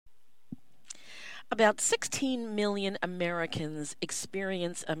About 16 million Americans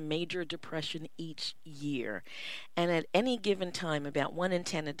experience a major depression each year, and at any given time, about 1 in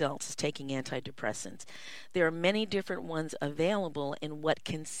 10 adults is taking antidepressants. There are many different ones available in what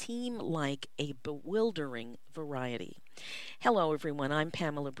can seem like a bewildering variety. Hello, everyone. I'm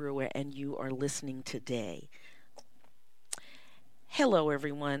Pamela Brewer, and you are listening today. Hello,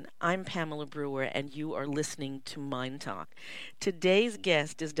 everyone. I'm Pamela Brewer, and you are listening to MyNDTALK. Today's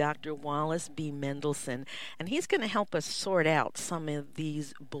guest is Dr. Wallace B. Mendelson, and he's going to help us sort out some of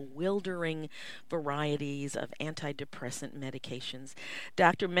these bewildering varieties of antidepressant medications.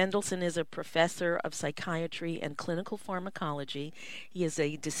 Dr. Mendelson is a professor of psychiatry and clinical pharmacology. He is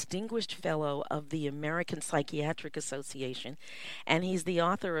a distinguished fellow of the American Psychiatric Association, and he's the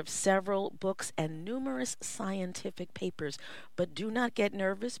author of several books and numerous scientific papers. But do not get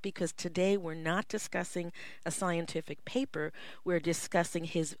nervous, because today we're not discussing a scientific paper. We're discussing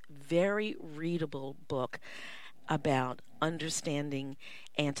his very readable book about understanding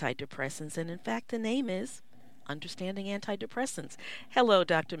antidepressants. And in fact, the name is Understanding Antidepressants. Hello,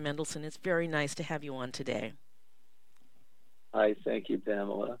 Dr. Mendelson. It's very nice to have you on today. Hi, thank you,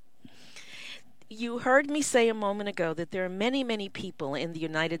 Pamela. You heard me say a moment ago that there are many, many people in the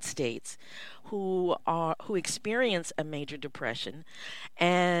United States who experience a major depression,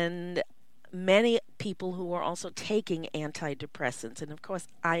 and many people who are also taking antidepressants. And of course,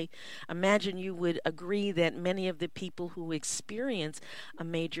 I imagine you would agree that many of the people who experience a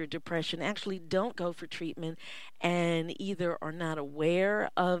major depression actually don't go for treatment and either are not aware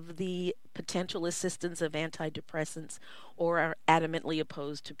of the potential assistance of antidepressants or are adamantly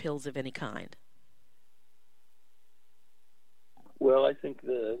opposed to pills of any kind. Well, I think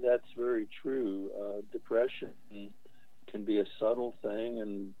that's very true. Depression can be a subtle thing,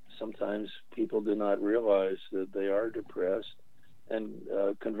 and sometimes people do not realize that they are depressed. And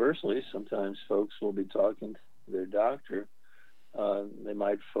conversely, sometimes folks will be talking to their doctor. They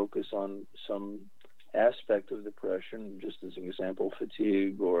might focus on some aspect of depression, just as an example,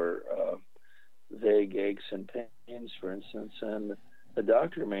 fatigue or vague aches and pains, for instance, and the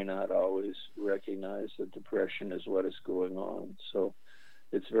doctor may not always recognize that depression is what is going on. So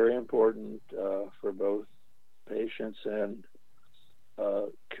it's very important for both patients and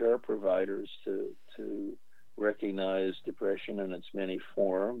care providers to recognize depression in its many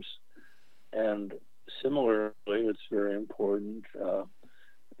forms. And similarly, it's very important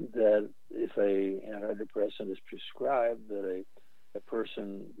that if a antidepressant is prescribed, that a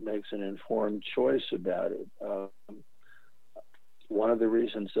person makes an informed choice about it. One of the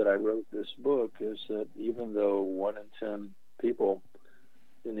reasons that I wrote this book is that even though 1 in 10 people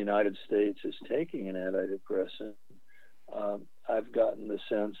in the United States is taking an antidepressant, I've gotten the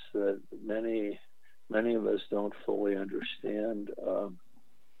sense that many of us don't fully understand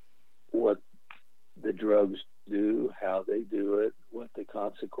what the drugs do, how they do it, what the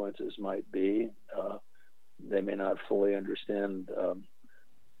consequences might be. They may not fully understand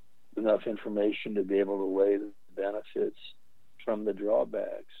enough information to be able to weigh the benefits from the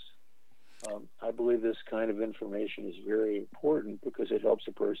drawbacks. I believe this kind of information is very important because it helps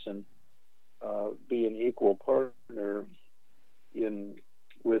a person be an equal partner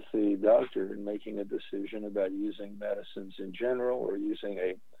with the doctor in making a decision about using medicines in general or using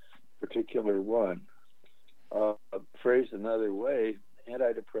a particular one. Phrased another way,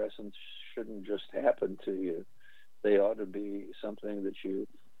 antidepressants shouldn't just happen to you. They ought to be something that you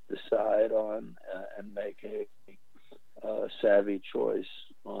decide on and make a savvy choice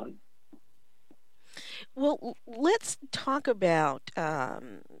on. Well, let's talk about,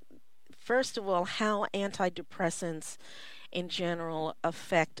 first of all, how antidepressants in general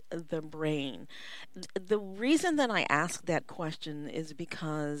affect the brain. The reason that I ask that question is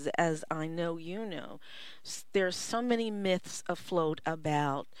because, as I know you know, there's so many myths afloat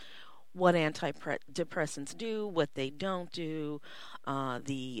about what antidepressants do, what they don't do,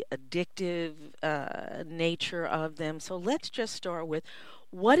 the addictive nature of them. So let's just start with,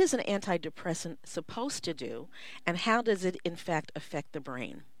 what is an antidepressant supposed to do, and how does it in fact affect the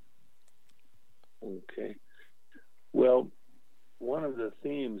brain? Okay. Well, one of the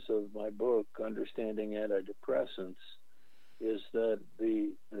themes of my book, Understanding Antidepressants, is that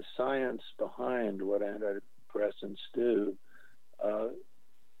the science behind what antidepressants do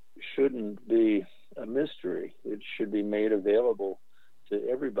shouldn't be a mystery. It should be made available to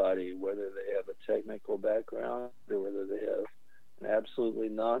everybody, whether they have a technical background or whether they have an absolutely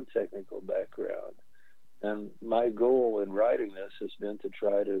non-technical background. And my goal in writing this has been to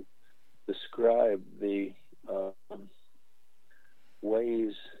try to describe the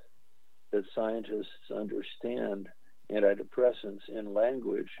ways that scientists understand antidepressants in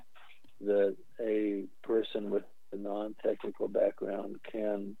language that a person with a non-technical background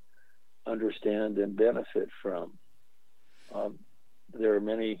can understand and benefit from. There are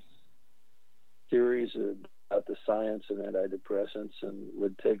many theories about the science of antidepressants, and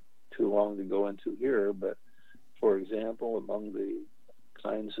would take too long to go into here, but for example, among the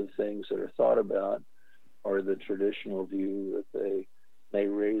kinds of things that are thought about are the traditional view that they may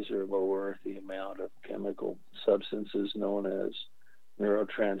raise or lower the amount of chemical substances known as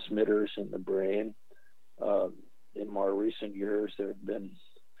neurotransmitters in the brain. In more recent years, there have been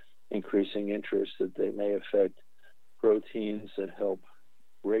increasing interest that they may affect proteins that help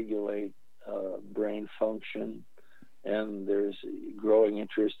regulate brain function, and there's growing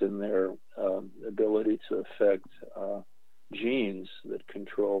interest in their ability to affect genes that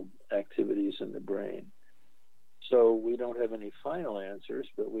control activities in the brain. So we don't have any final answers,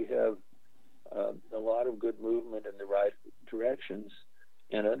 but we have a lot of good movement in the right directions,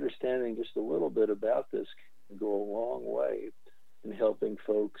 and understanding just a little bit about this can go a long way in helping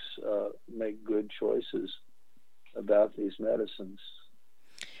folks make good choices about these medicines.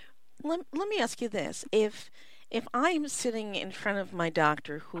 Let me ask you this. If I'm sitting in front of my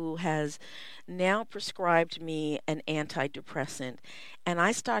doctor who has now prescribed me an antidepressant, and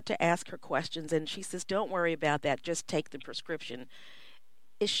I start to ask her questions, and she says, "Don't worry about that, just take the prescription,"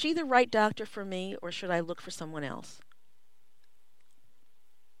 is she the right doctor for me, or should I look for someone else?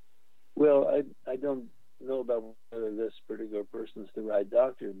 Well, I don't know about whether this particular person is the right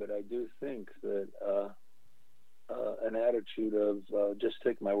doctor, but I do think that an attitude of just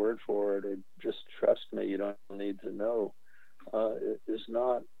take my word for it, or just trust me, you don't need to know, is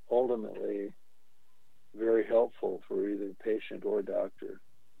not ultimately very helpful for either patient or doctor.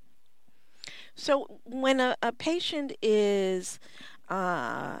 So when a patient is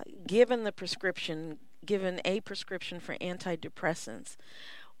given a prescription for antidepressants,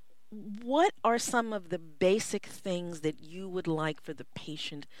 what are some of the basic things that you would like for the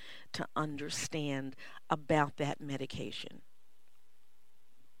patient to understand about that medication?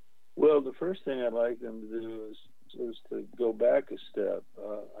 Well, the first thing I'd like them to do is to go back a step.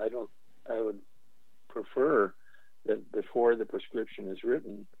 I would prefer that before the prescription is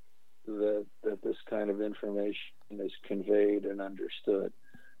written, that this kind of information is conveyed and understood.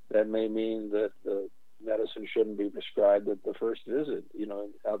 That may mean that the medicine shouldn't be prescribed at the first visit.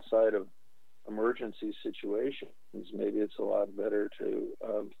 Outside of emergency situations, maybe it's a lot better to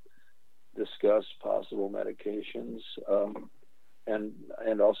discuss possible medications,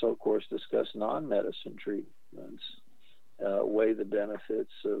 and also, of course, discuss non-medicine treatments, weigh the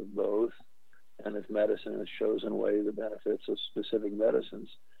benefits of both, and if medicine is chosen, weigh the benefits of specific medicines.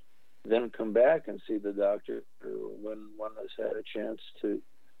 Then come back and see the doctor when one has had a chance to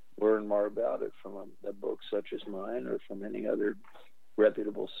learn more about it from a book such as mine or from any other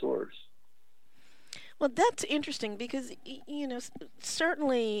reputable source. Well, that's interesting because,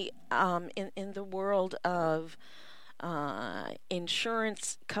 certainly in the world of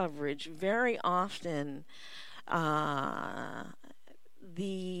insurance coverage, very often the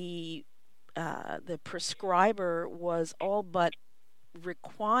prescriber was all but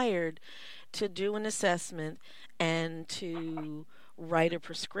required to do an assessment and to write a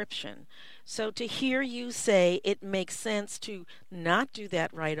prescription. So to hear you say it makes sense to not do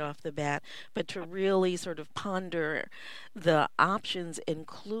that right off the bat, but to really sort of ponder the options,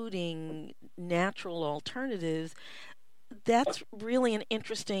 including natural alternatives, that's really an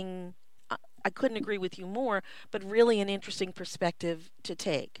interesting, I couldn't agree with you more, but really an interesting perspective to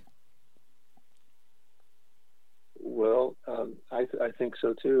take. Well, I think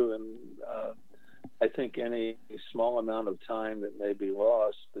so too, and I think any small amount of time that may be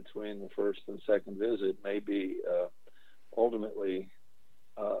lost between the first and second visit may be ultimately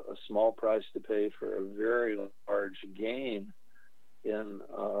a small price to pay for a very large gain in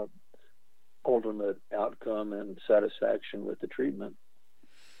ultimate outcome and satisfaction with the treatment.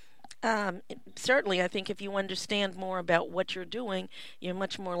 Certainly, I think if you understand more about what you're doing, you're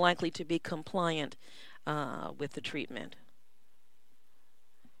much more likely to be compliant with the treatment.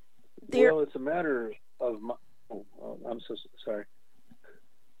 Well, it's a matter of I'm so sorry.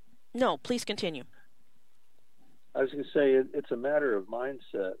 No, please continue. I was going to say it's a matter of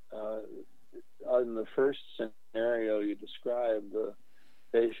mindset. In the first scenario you described, the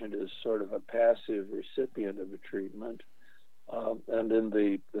patient is sort of a passive recipient of the treatment. And in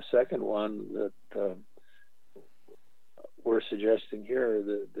the second one that we're suggesting here,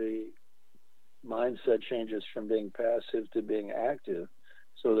 the mindset changes from being passive to being active,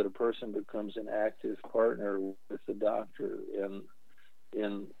 so that a person becomes an active partner with the doctor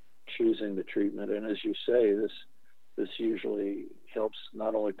in choosing the treatment. And as you say, this usually helps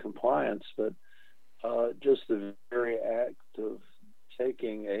not only compliance, but just the very act of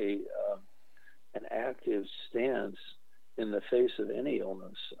taking an active stance in the face of any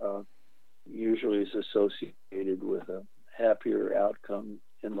illness usually is associated with a happier outcome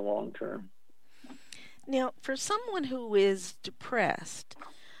in the long term. Now, for someone who is depressed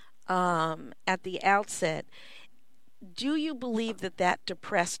at the outset, do you believe that that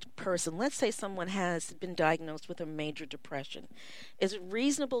depressed person, let's say someone has been diagnosed with a major depression, is it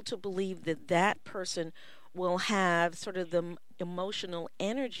reasonable to believe that that person will have sort of the emotional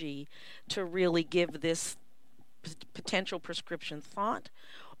energy to really give this potential prescription thought?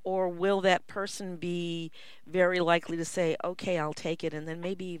 Or will that person be very likely to say, okay, I'll take it, and then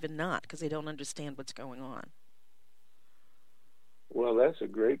maybe even not because they don't understand what's going on? Well, that's a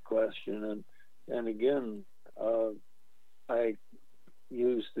great question. And again, I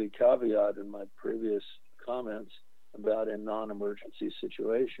used the caveat in my previous comments about in non-emergency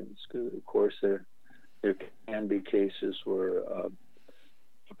situations, because of course there can be cases where a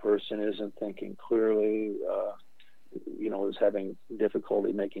person isn't thinking clearly, is having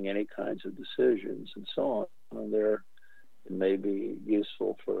difficulty making any kinds of decisions and so on. And there it may be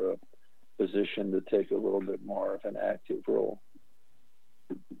useful for a physician to take a little bit more of an active role.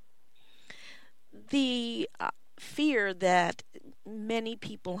 The fear that many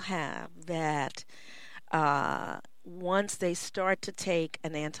people have that once they start to take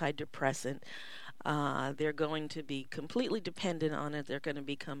an antidepressant, they're going to be completely dependent on it. They're going to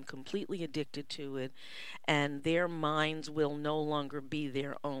become completely addicted to it, and their minds will no longer be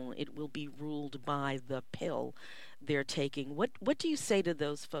their own. It will be ruled by the pill they're taking. What do you say to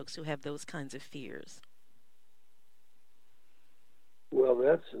those folks who have those kinds of fears? Well,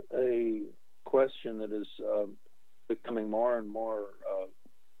 that's a question that is becoming more and more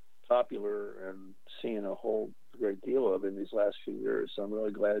popular and seeing a whole great deal of in these last few years. So I'm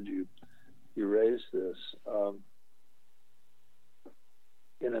really glad you raised this.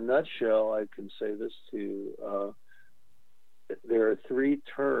 In a nutshell, I can say this to you. There are three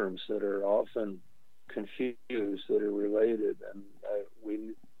terms that are often confused that are related, and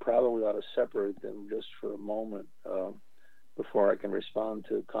we probably ought to separate them just for a moment before I can respond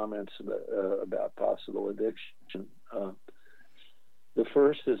to comments about possible addiction. The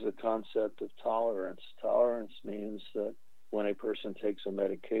first is the concept of tolerance. Tolerance means that when a person takes a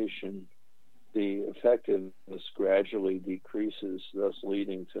medication, the effectiveness gradually decreases, thus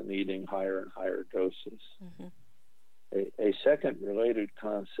leading to needing higher and higher doses. Mm-hmm. A second related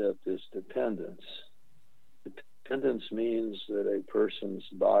concept is dependence. Dependence means that a person's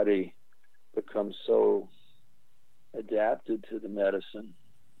body becomes so adapted to the medicine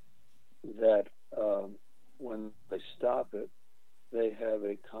that when they stop it, they have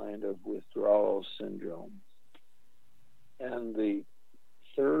a kind of withdrawal syndrome. And the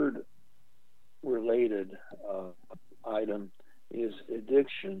third related item is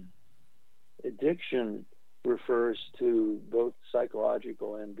addiction. Addiction refers to both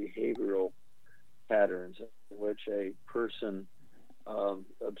psychological and behavioral patterns in which a person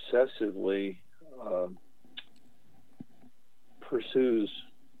obsessively pursues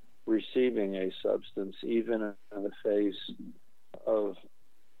receiving a substance even in the face of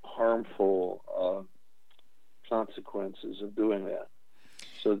harmful consequences of doing that.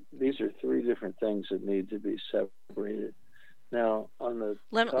 So these are three different things that need to be separated. Now, on the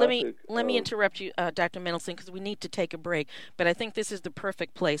let me interrupt you, Dr. Mendelson, because we need to take a break. But I think this is the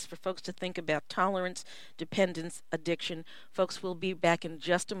perfect place for folks to think about tolerance, dependence, addiction. Folks, we'll be back in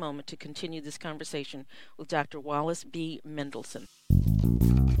just a moment to continue this conversation with Dr. Wallace B. Mendelson.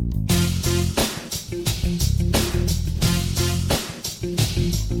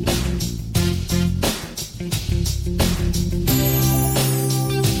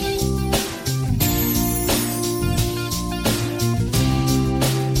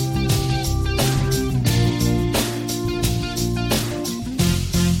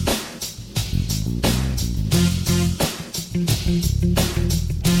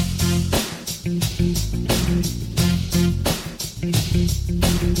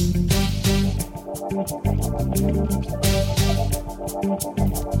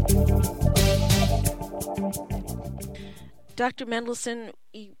 Dr. Mendelson,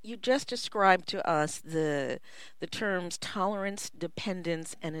 you just described to us the terms tolerance,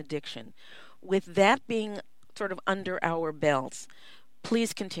 dependence, and addiction. With that being sort of under our belts,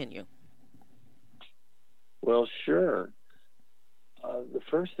 please continue. Well, sure. The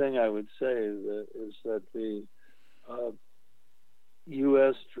first thing I would say is that the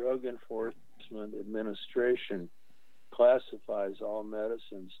U.S. Drug Enforcement Administration classifies all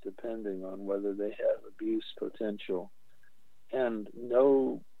medicines depending on whether they have abuse potential. and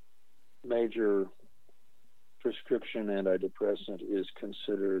no major prescription antidepressant is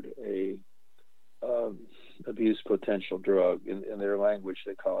considered a abuse potential drug. In their language,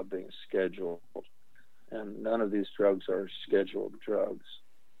 they call it being scheduled, and none of these drugs are scheduled drugs.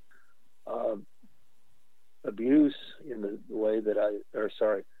 Abuse in the way that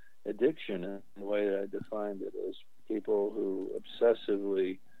addiction in the way that I defined it is people who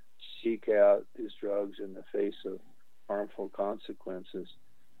obsessively seek out these drugs in the face of harmful consequences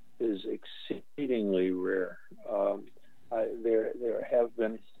is exceedingly rare. There have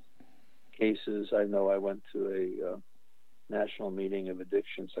been cases. I know I went to a national meeting of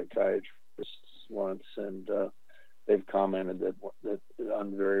addiction psychiatrists once, and they've commented that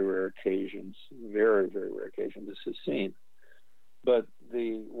on very rare occasions, very, very rare occasions, this is seen. But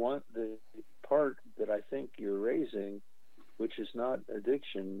the part that I think you're raising, which is not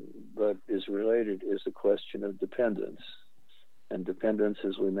addiction but is related, is the question of dependence. And dependence,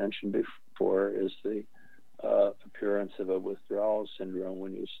 as we mentioned before, is the appearance of a withdrawal syndrome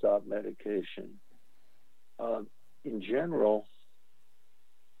when you stop medication. In general,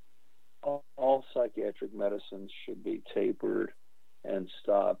 all psychiatric medicines should be tapered and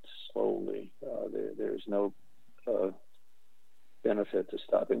stopped slowly. There's no benefit to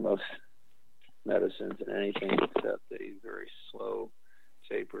stopping most medicines in anything except a very slow,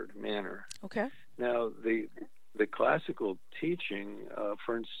 tapered manner. Okay. Now, the classical teaching,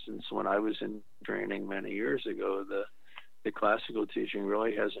 for instance, when I was in training many years ago, the classical teaching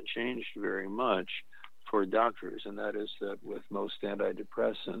really hasn't changed very much for doctors, and that is that with most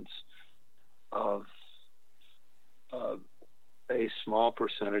antidepressants, a small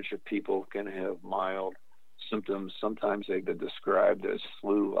percentage of people can have mild symptoms. Sometimes they've been described as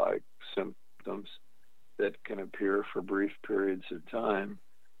flu-like symptoms that can appear for brief periods of time.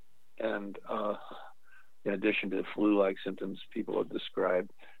 And in addition to flu-like symptoms, people have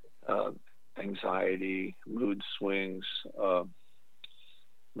described anxiety, mood swings,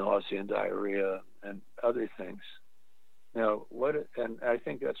 nausea and diarrhea, and other things. Now, and I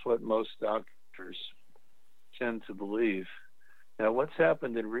think that's what most doctors tend to believe. Now, what's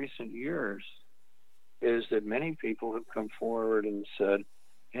happened in recent years is that many people have come forward and said,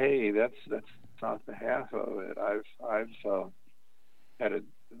 "Hey, that's not the half of it. I've had a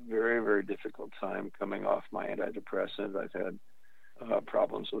very, very difficult time coming off my antidepressant. I've had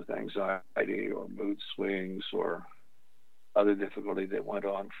problems with anxiety or mood swings or other difficulty that went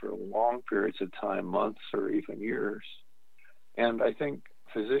on for long periods of time, months or even years." And I think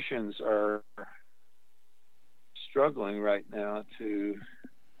physicians are struggling right now to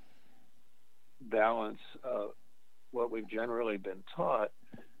balance what we've generally been taught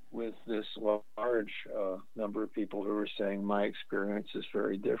with this large number of people who are saying my experience is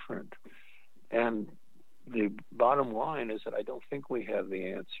very different. And the bottom line is that I don't think we have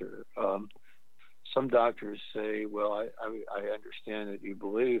the answer. Some doctors say, well, I understand that you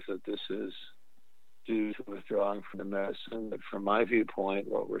believe that this is due to withdrawing from the medicine, but from my viewpoint,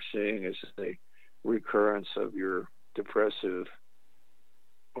 what we're seeing is a recurrence of your depressive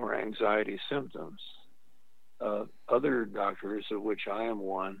or anxiety symptoms. Other doctors, of which I am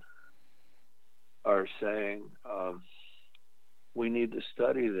one, are saying we need to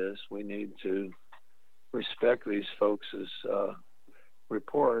study this. We need to respect these folks'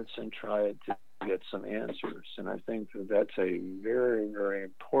 reports and try to get some answers. And I think that's a very, very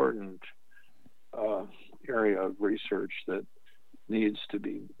important area of research that needs to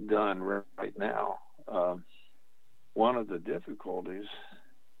be done right now. One of the difficulties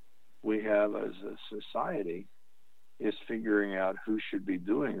we have as a society is figuring out who should be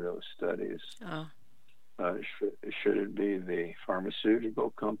doing those studies. Should it be the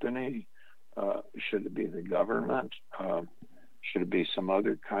pharmaceutical company? Should it be the government? Should it be some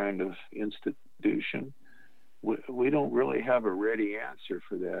other kind of institution? We don't really have a ready answer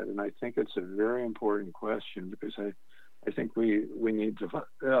for that, and I think it's a very important question because I think we need to find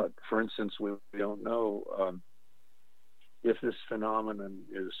out. For instance, we don't know if this phenomenon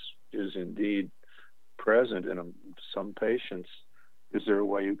is indeed present in some patients. Is there a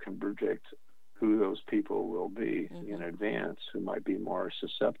way you can predict who those people will be in advance who might be more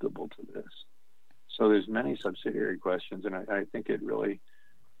susceptible to this? So there's many subsidiary questions, and I think it really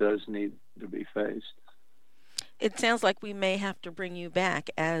does need to be faced. It sounds like we may have to bring you back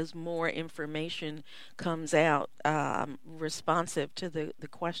as more information comes out responsive to the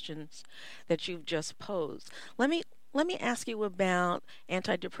questions that you've just posed. Let me ask you about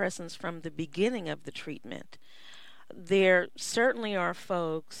antidepressants from the beginning of the treatment. There certainly are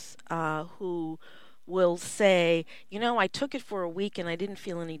folks who will say, I took it for a week and I didn't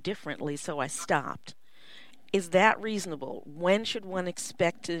feel any differently, so I stopped. Is that reasonable? When should one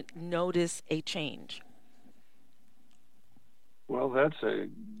expect to notice a change? Well, that's a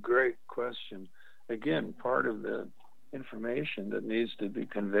great question. Again, part of the information that needs to be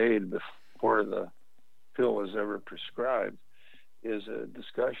conveyed before the pill is ever prescribed is a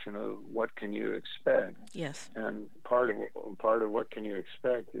discussion of what can you expect. Yes. And part of what can you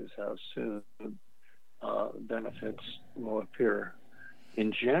expect is how soon benefits will appear.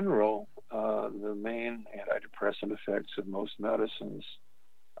 In general, the main antidepressant effects of most medicines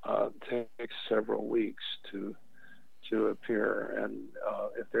take several weeks to appear, and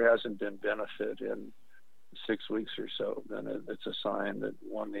if there hasn't been benefit in 6 weeks or so, then it's a sign that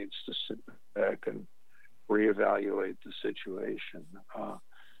one needs to sit back and reevaluate the situation.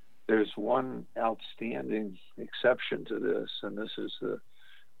 There's one outstanding exception to this, and this is the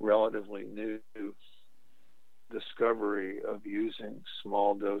relatively new discovery of using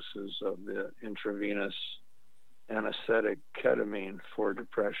small doses of the intravenous anesthetic ketamine for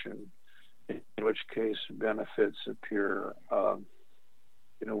depression, in which case benefits appear,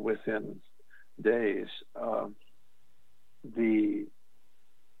 within days.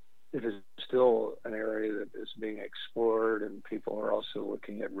 It is still an area that is being explored, and people are also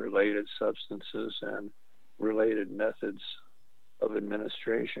looking at related substances and related methods of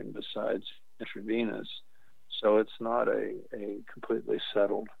administration besides intravenous. So it's not a completely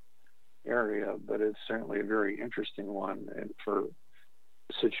settled area, but it's certainly a very interesting one, and for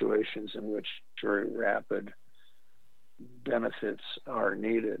situations in which very rapid benefits are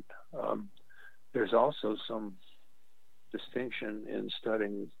needed. There's also some distinction in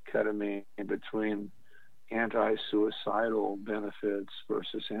studying ketamine between anti-suicidal benefits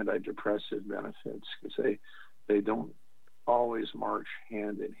versus antidepressive benefits, because they don't always march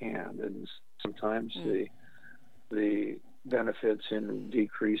hand in hand, and sometimes the benefits in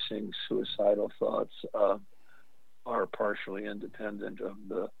decreasing suicidal thoughts are partially independent of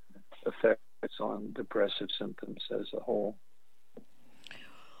the effects on depressive symptoms as a whole.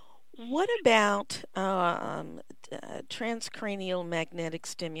 What about transcranial magnetic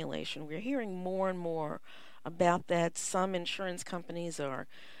stimulation? We're hearing more and more about that. Some insurance companies are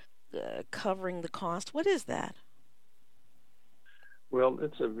covering the cost. What is that? Well,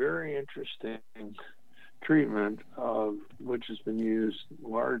 it's a very interesting treatment which has been used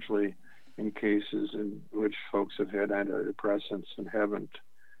largely in cases in which folks have had antidepressants and haven't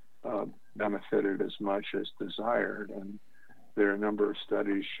benefited as much as desired. And there are a number of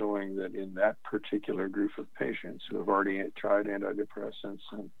studies showing that in that particular group of patients who have already tried antidepressants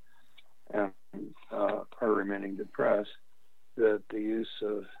and are remaining depressed, that the use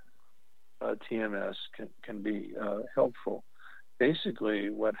of TMS can be helpful. Basically,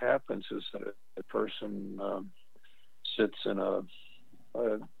 what happens is that a person sits in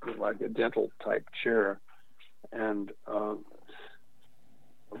like a dental type chair, and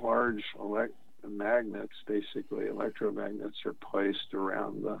large magnets, basically electromagnets, are placed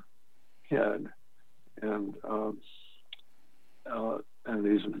around the head, and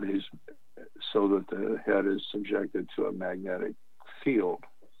these so that the head is subjected to a magnetic field.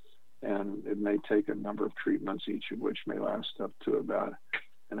 And it may take a number of treatments, each of which may last up to about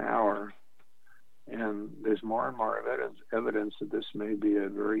an hour. And there's more and more evidence that this may be a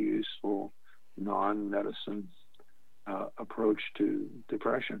very useful non-medicine approach to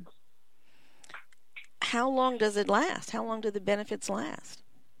depression. How long does it last? How long do the benefits last?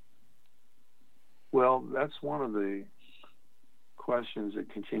 Well, that's one of the questions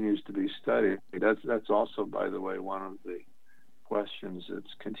that continues to be studied. That's also, by the way, one of the questions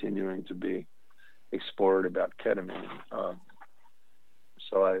that's continuing to be explored about ketamine.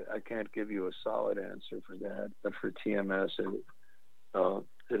 So I can't give you a solid answer for that. But for TMS,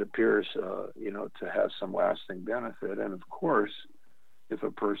 it appears, to have some lasting benefit. And of course, if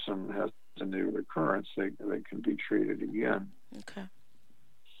a person has a new recurrence, they can be treated again. Okay.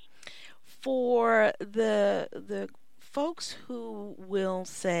 For the folks who will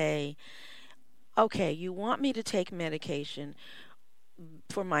say, okay, you want me to take medication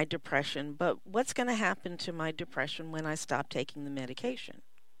for my depression, but what's going to happen to my depression when I stop taking the medication?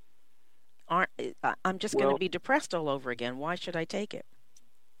 I'm just going to be depressed all over again. Why should I take it?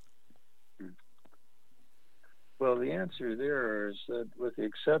 Well, the answer there is that, with the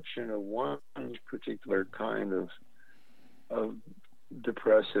exception of one particular kind of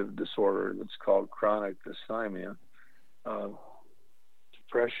depressive disorder that's called chronic dysthymia,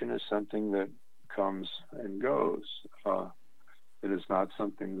 depression is something that comes and goes. It is not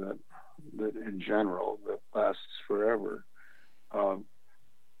something that in general that lasts forever.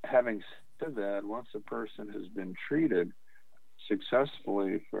 Having said that, once a person has been treated,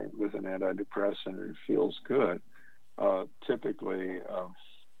 successfully with an antidepressant and feels good, typically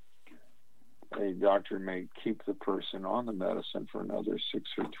a doctor may keep the person on the medicine for another 6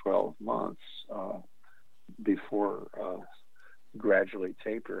 or 12 months before gradually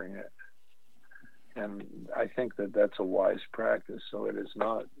tapering it. And I think that that's a wise practice. So it is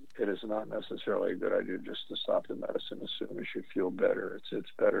not necessarily a good idea just to stop the medicine as soon as you feel better. It's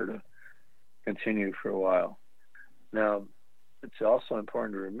better to continue for a while. Now, it's also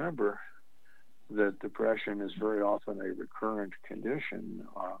important to remember that depression is very often a recurrent condition.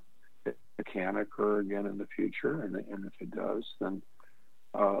 It can occur again in the future, and if it does, then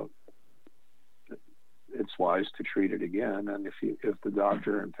it's wise to treat it again. And if the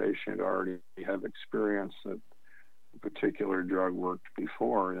doctor and patient already have experience that a particular drug worked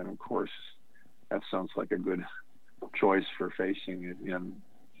before, then of course that sounds like a good choice for facing it in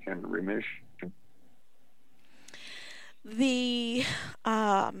remission. The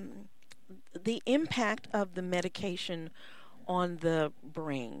impact of the medication on the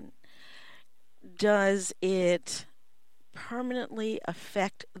brain, does it permanently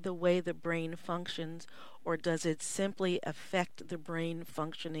affect the way the brain functions, or does it simply affect the brain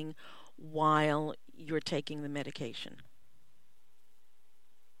functioning while you're taking the medication?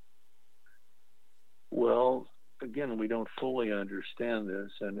 Well, again, we don't fully understand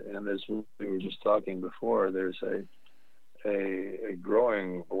this, and as we were just talking before, there's a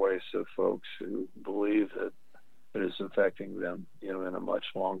growing voice of folks who believe that it is affecting them, in a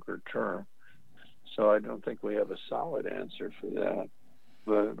much longer term. So I don't think we have a solid answer for that.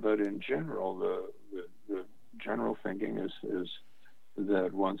 But in general, the general thinking is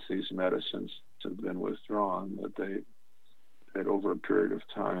that once these medicines have been withdrawn, that over a period of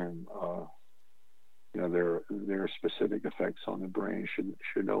time, their specific effects on the brain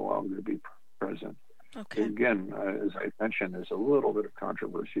should no longer be present. Okay. Again, as I mentioned, there's a little bit of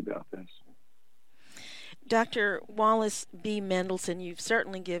controversy about this. Dr. Wallace B. Mendelson, you've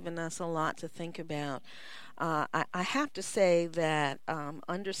certainly given us a lot to think about. I have to say that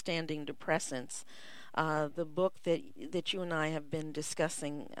Understanding Depressants, the book that you and I have been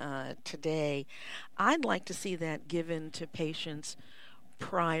discussing today, I'd like to see that given to patients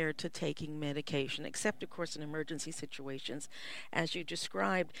prior to taking medication, except, of course, in emergency situations, as you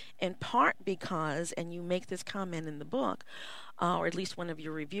described, in part because, and you make this comment in the book, or at least one of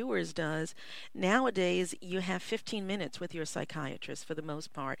your reviewers does, nowadays you have 15 minutes with your psychiatrist for the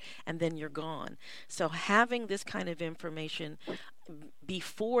most part, and then you're gone. So having this kind of information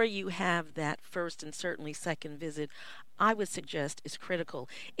before you have that first and certainly second visit, I would suggest is critical.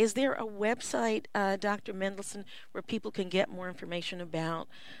 Is there a website, Dr. Mendelson, where people can get more information about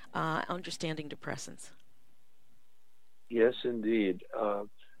Understanding Depressants? Yes, indeed.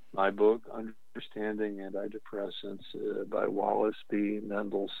 My book, Understanding Antidepressants, by Wallace B.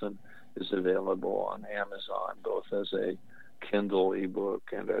 Mendelson, is available on Amazon, both as a Kindle ebook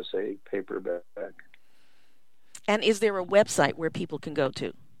and as a paperback. And is there a website where people can go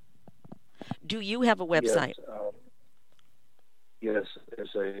to? Do you have a website? Yes,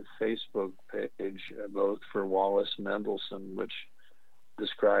 there's a Facebook page, both for Wallace Mendelson, which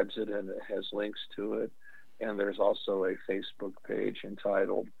describes it and it has links to it, and there's also a Facebook page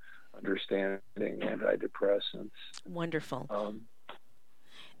entitled Understanding Antidepressants. Wonderful.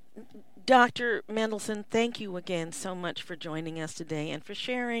 Dr. Mendelson, thank you again so much for joining us today and for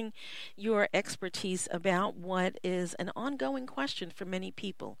sharing your expertise about what is an ongoing question for many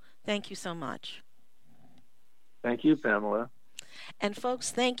people. Thank you so much. Thank you, Pamela. And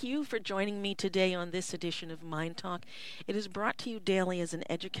folks, thank you for joining me today on this edition of Mind Talk. It is brought to you daily as an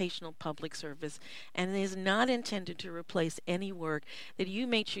educational public service, and it is not intended to replace any work that you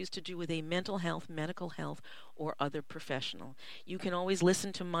may choose to do with a mental health, medical health, or other professional. You can always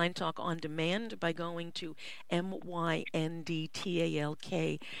listen to Mind Talk on demand by going to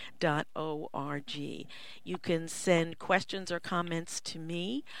MyNDTALK.org. You can send questions or comments to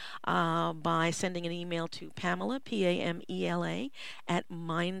me by sending an email to Pamela, Pamela, at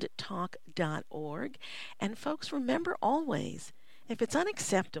MyNDTALK.org. And folks, remember always, if it's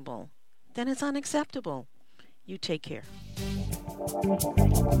unacceptable, then it's unacceptable. You take care.